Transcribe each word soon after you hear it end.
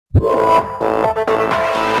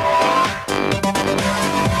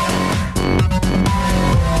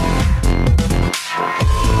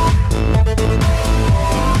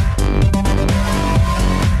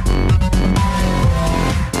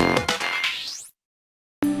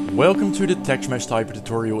Welcome to the Text Mesh Typer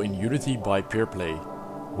tutorial in Unity by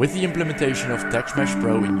PeerPlay. With the implementation of Text Mesh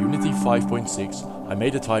Pro in Unity 5.6, I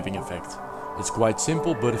made a typing effect. It's quite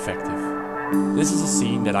simple but effective. This is a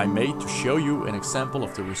scene that I made to show you an example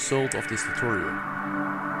of the result of this tutorial.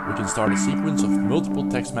 We can start a sequence of multiple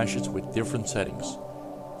text meshes with different settings,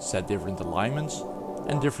 set different alignments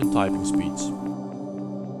and different typing speeds.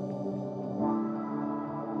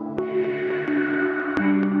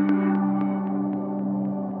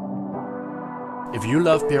 If you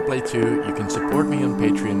love PeerPlay too, you can support me on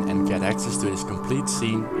Patreon and get access to this complete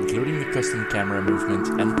scene, including the custom camera movement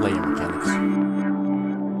and player mechanics.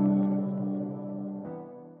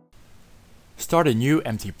 Start a new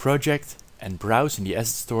empty project and browse in the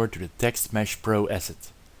asset store to the Text Mesh Pro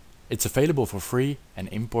asset. It's available for free and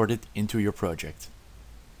import it into your project.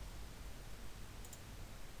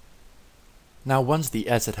 Now once the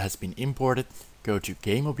asset has been imported, go to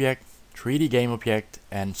Game Object, 3D Game Object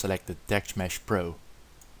and select the Text Mesh Pro.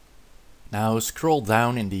 Now scroll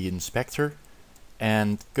down in the inspector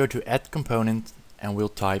and go to Add Component and we'll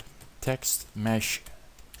type Text Mesh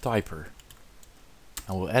Typer.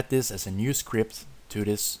 And we'll add this as a new script to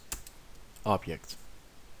this object.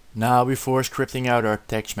 Now before scripting out our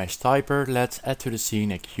Text Mesh Typer, let's add to the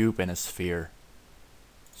scene a cube and a sphere.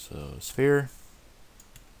 So sphere,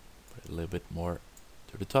 put a little bit more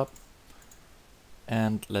to the top.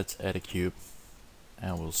 And let's add a cube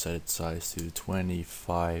and we'll set its size to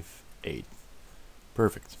 25.8.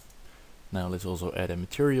 Perfect. Now let's also add a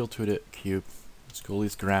material to the cube. Let's call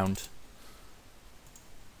this ground.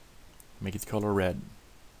 Make it color red.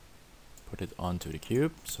 Put it onto the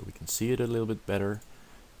cube so we can see it a little bit better.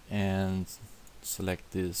 And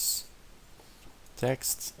select this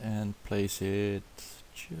text and place it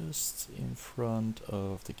just in front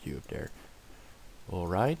of the cube there.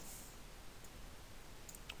 Alright.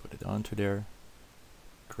 Put it onto there.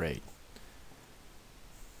 Great.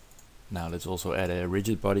 Now let's also add a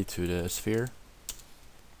rigid body to the sphere.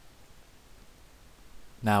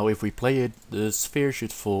 Now if we play it, the sphere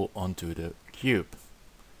should fall onto the cube.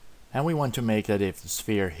 And we want to make that if the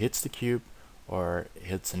sphere hits the cube or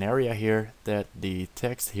hits an area here, that the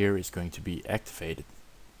text here is going to be activated.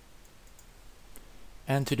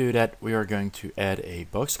 And to do that, we are going to add a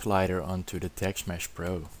box collider onto the Text Mesh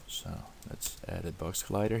Pro. So let's add a box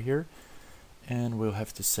collider here and we'll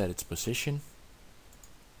have to set its position.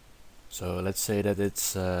 So let's say that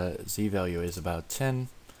its Z value is about 10.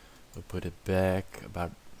 We'll put it back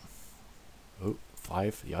about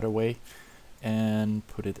 5 the other way and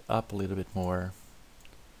put it up a little bit more.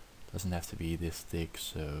 Doesn't have to be this thick,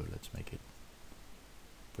 so let's make it,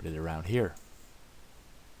 put it around here.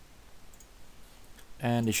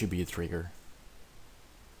 And it should be a trigger.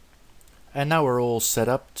 And now we're all set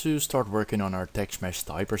up to start working on our Text Mesh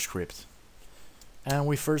Typer script. And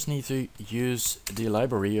we first need to use the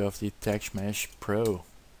library of the Text Mesh Pro.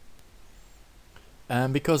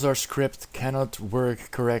 And because our script cannot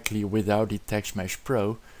work correctly without the Text Mesh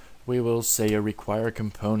Pro, we will say a require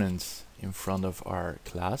component in front of our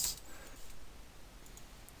class.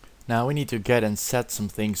 Now we need to get and set some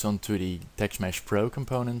things onto the Text Mesh Pro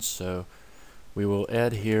components, so we will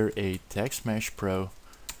add here a Text Mesh Pro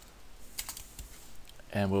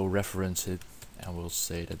and we'll reference it and we'll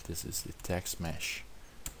say that this is the text mesh.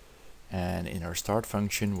 And in our start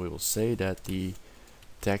function we will say that the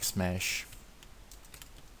text mesh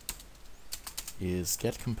is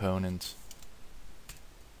get component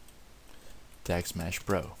text mesh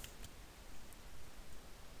pro.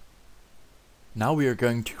 Now we are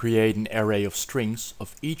going to create an array of strings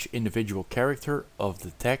of each individual character of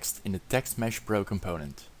the text in the Text Mesh Pro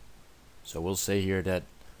component. So we'll say here that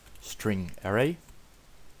string array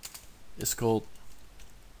is called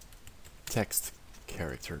text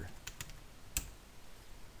character.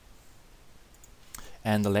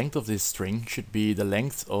 And the length of this string should be the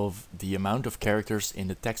length of the amount of characters in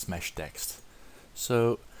the text mesh text.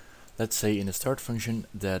 So let's say in the start function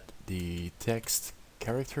that the text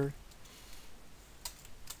character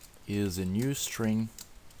is a new string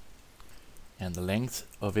and the length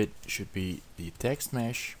of it should be the text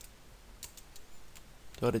mesh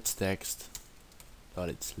dot its text dot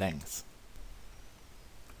its length.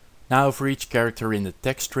 Now for each character in the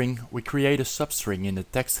text string we create a substring in the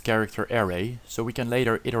text character array so we can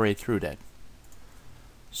later iterate through that.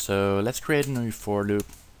 So let's create a new for loop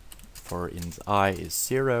for int I is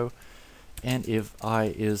 0 and if I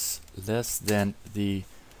is less than the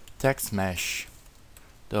text mesh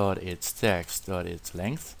dot its text dot its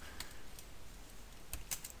length,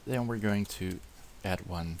 then we're going to add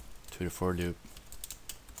one to the for loop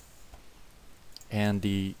and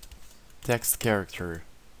the text character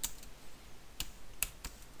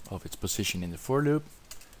of its position in the for loop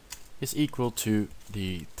is equal to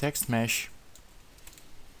the text mesh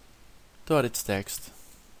dot its text.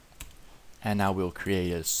 And now we'll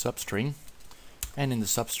create a substring, and in the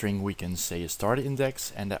substring we can say a start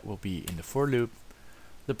index, and that will be in the for loop,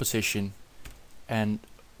 the position, and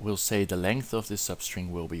we'll say the length of this substring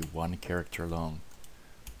will be 1 character long.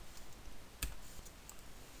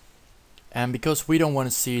 And because we don't want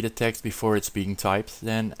to see the text before it's being typed,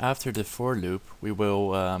 then after the for loop we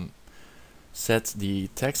will set the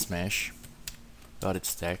text mesh dot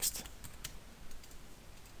its text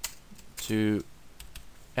to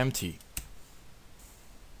empty.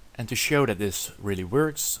 And to show that this really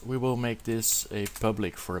works, we will make this a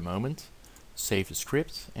public for a moment, save the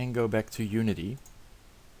script and go back to Unity.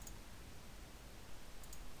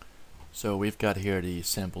 So we've got here the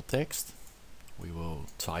sample text. We will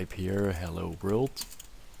type here hello world,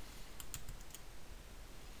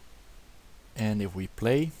 and if we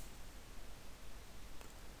play,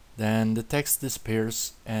 then the text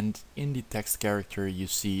disappears, and in the text character you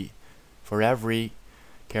see for every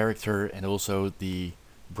character and also the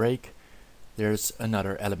break there's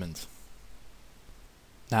another element.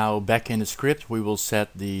 Now back in the script we will set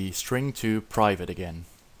the string to private again.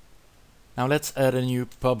 Now let's add a new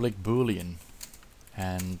public boolean,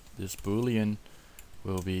 and this boolean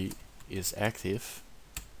will be is active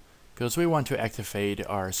because we want to activate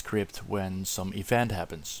our script when some event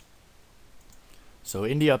happens. So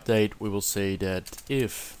in the update we will say that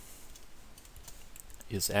if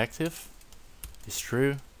is active is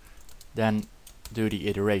true, then do the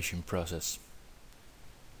iteration process.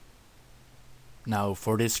 Now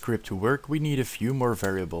for this script to work we need a few more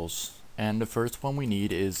variables, and the first one we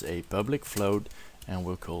need is a public float, and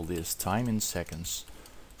we'll call this time in seconds,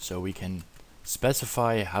 so we can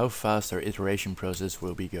specify how fast our iteration process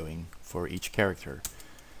will be going for each character.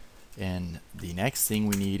 And the next thing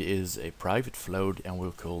we need is a private float, and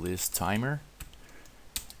we'll call this timer.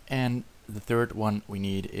 And the third one we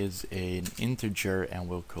need is an integer, and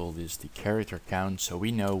we'll call this the character count, so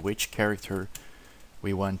we know which character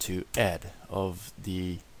we want to add of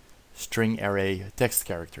the string array text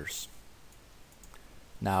characters.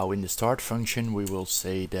 Now in the start function we will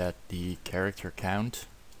say that the character count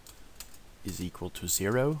is equal to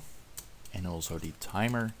 0, and also the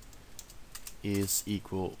timer is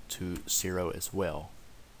equal to 0 as well.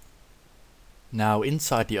 Now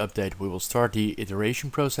inside the update we will start the iteration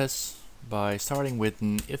process by starting with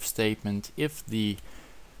an if statement. If the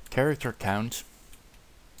character count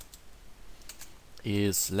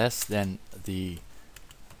is less than the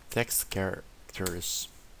text characters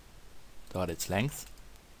dot its length,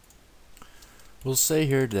 we'll say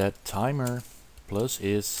here that timer plus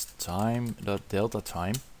is time dot delta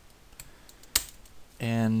time,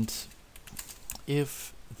 and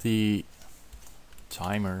if the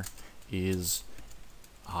timer is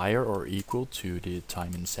higher or equal to the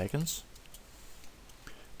time in seconds,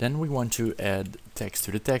 then we want to add text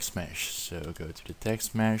to the text mesh. So go to the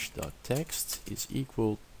text mesh dot text is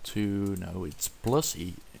equal to, no, it's plus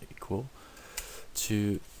equal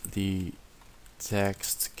to the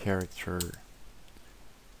text character,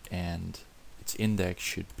 and its index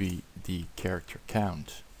should be the character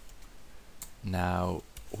count. Now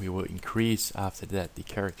we will increase after that the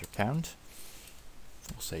character count.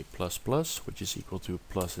 We'll say plus plus, which is equal to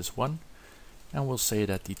plus is 1, and we'll say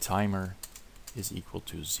that the timer is equal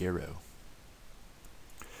to 0.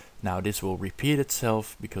 Now this will repeat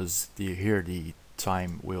itself because here the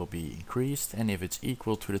time will be increased, and if it's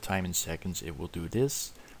equal to the time in seconds it will do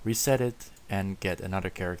this, reset it and get another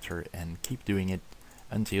character and keep doing it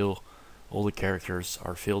until all the characters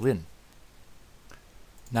are filled in.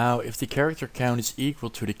 Now if the character count is equal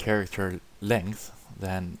to the character length,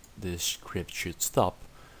 then this script should stop,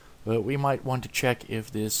 but we might want to check if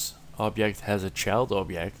this object has a child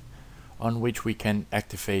object on which we can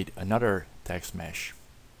activate another text mesh.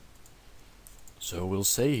 So we'll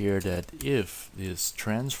say here that if this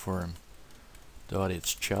transform dot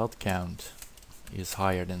its child count is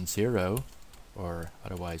higher than 0, or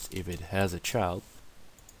otherwise if it has a child,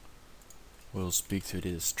 we'll speak to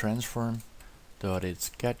this transform dot its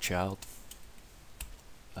get child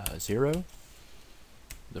 0,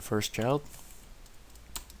 the first child,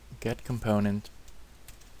 get component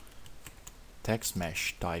text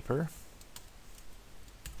mesh typer,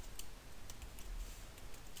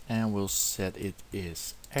 and we'll set it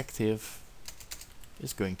is active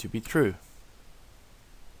is going to be true.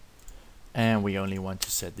 And we only want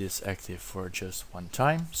to set this active for just one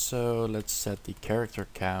time, so let's set the character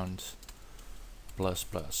count plus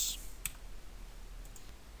plus.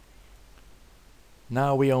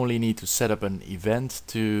 Now we only need to set up an event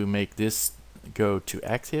to make this go to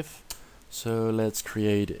active. So let's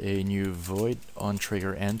create a new void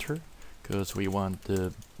ontriggerenter, because we want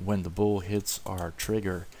when the ball hits our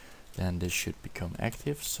trigger, then this should become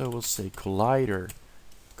active. So we'll say collider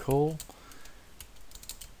call,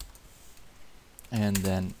 and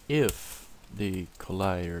then if the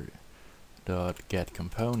collider dot get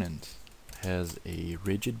component has a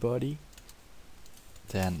rigid body,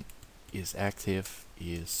 then is active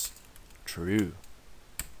is true.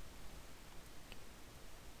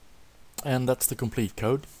 And that's the complete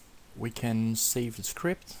code. We can save the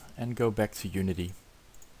script and go back to Unity.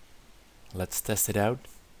 Let's test it out.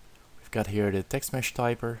 We've got here the text mesh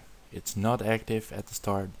typer. It's not active at the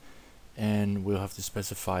start, and we'll have to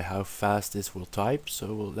specify how fast this will type. So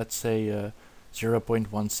let's say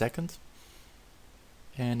 0.1 second.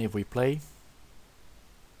 And if we play,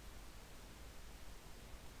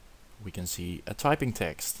 we can see a typing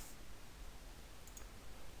text.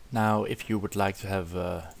 Now if you would like to have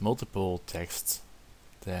multiple texts,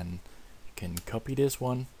 then you can copy this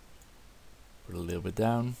one, put it a little bit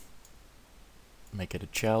down, make it a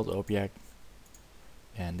child object,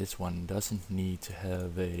 and this one doesn't need to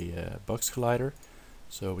have a box collider,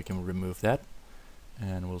 so we can remove that,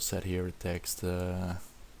 and we'll set here a text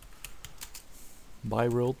by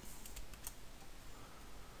world,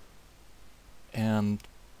 and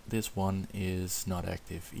this one is not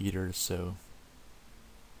active either, so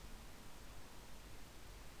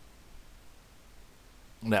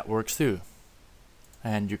that works too.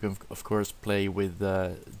 And you can of course play with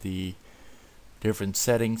the different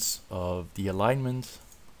settings of the alignment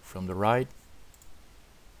from the right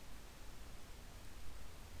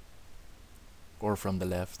or from the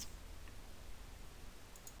left.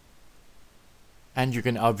 And you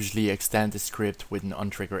can obviously extend the script with an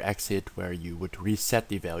ontrigger exit where you would reset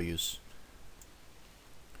the values.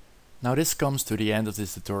 Now this comes to the end of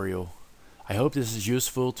this tutorial. I hope this is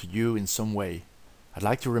useful to you in some way. I'd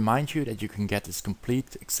like to remind you that you can get this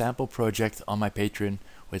complete example project on my Patreon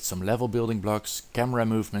with some level building blocks, camera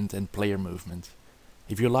movement and player movement.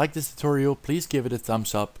 If you like this tutorial, please give it a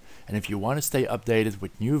thumbs up, and if you want to stay updated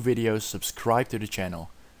with new videos, subscribe to the channel.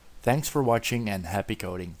 Thanks for watching and happy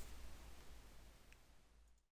coding.